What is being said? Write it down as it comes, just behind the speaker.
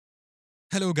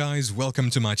Hello guys, welcome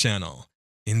to my channel.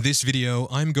 In this video,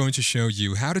 I'm going to show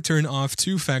you how to turn off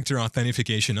two-factor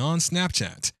authentication on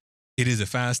Snapchat. It is a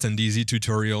fast and easy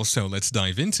tutorial, so let's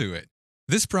dive into it.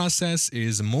 This process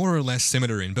is more or less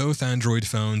similar in both Android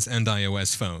phones and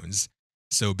iOS phones.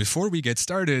 So before we get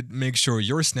started, make sure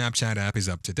your Snapchat app is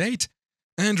up to date.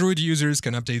 Android users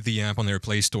can update the app on their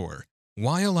Play Store,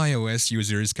 while iOS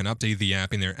users can update the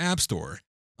app in their App Store.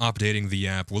 Updating the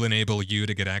app will enable you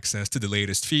to get access to the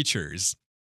latest features.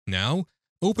 Now,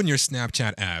 open your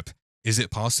Snapchat app. Is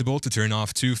it possible to turn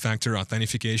off two-factor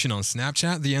authentication on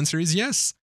Snapchat? The answer is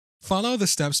yes. Follow the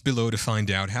steps below to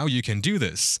find out how you can do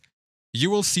this.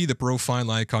 You will see the profile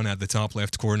icon at the top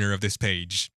left corner of this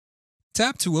page.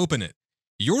 Tap to open it.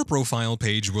 Your profile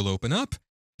page will open up.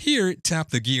 Here,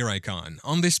 tap the gear icon.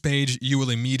 On this page, you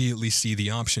will immediately see the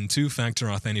option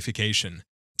two-factor authentication.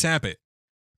 Tap it.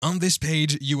 On this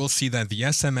page, you will see that the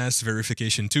SMS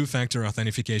verification two-factor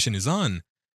authentication is on.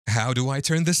 How do I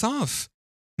turn this off?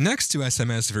 Next to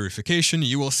SMS verification,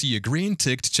 you will see a green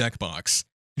ticked checkbox.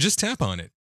 Just tap on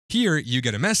it. Here, you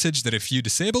get a message that if you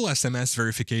disable SMS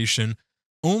verification,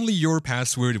 only your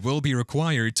password will be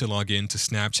required to log in to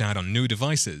Snapchat on new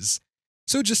devices.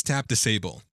 So just tap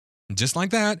Disable. Just like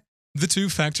that, the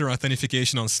two-factor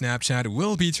authentication on Snapchat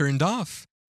will be turned off.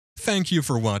 Thank you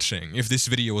for watching. If this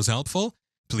video was helpful,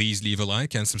 please leave a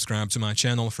like and subscribe to my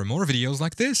channel for more videos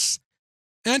like this.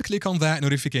 And click on that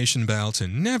notification bell to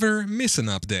never miss an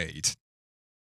update.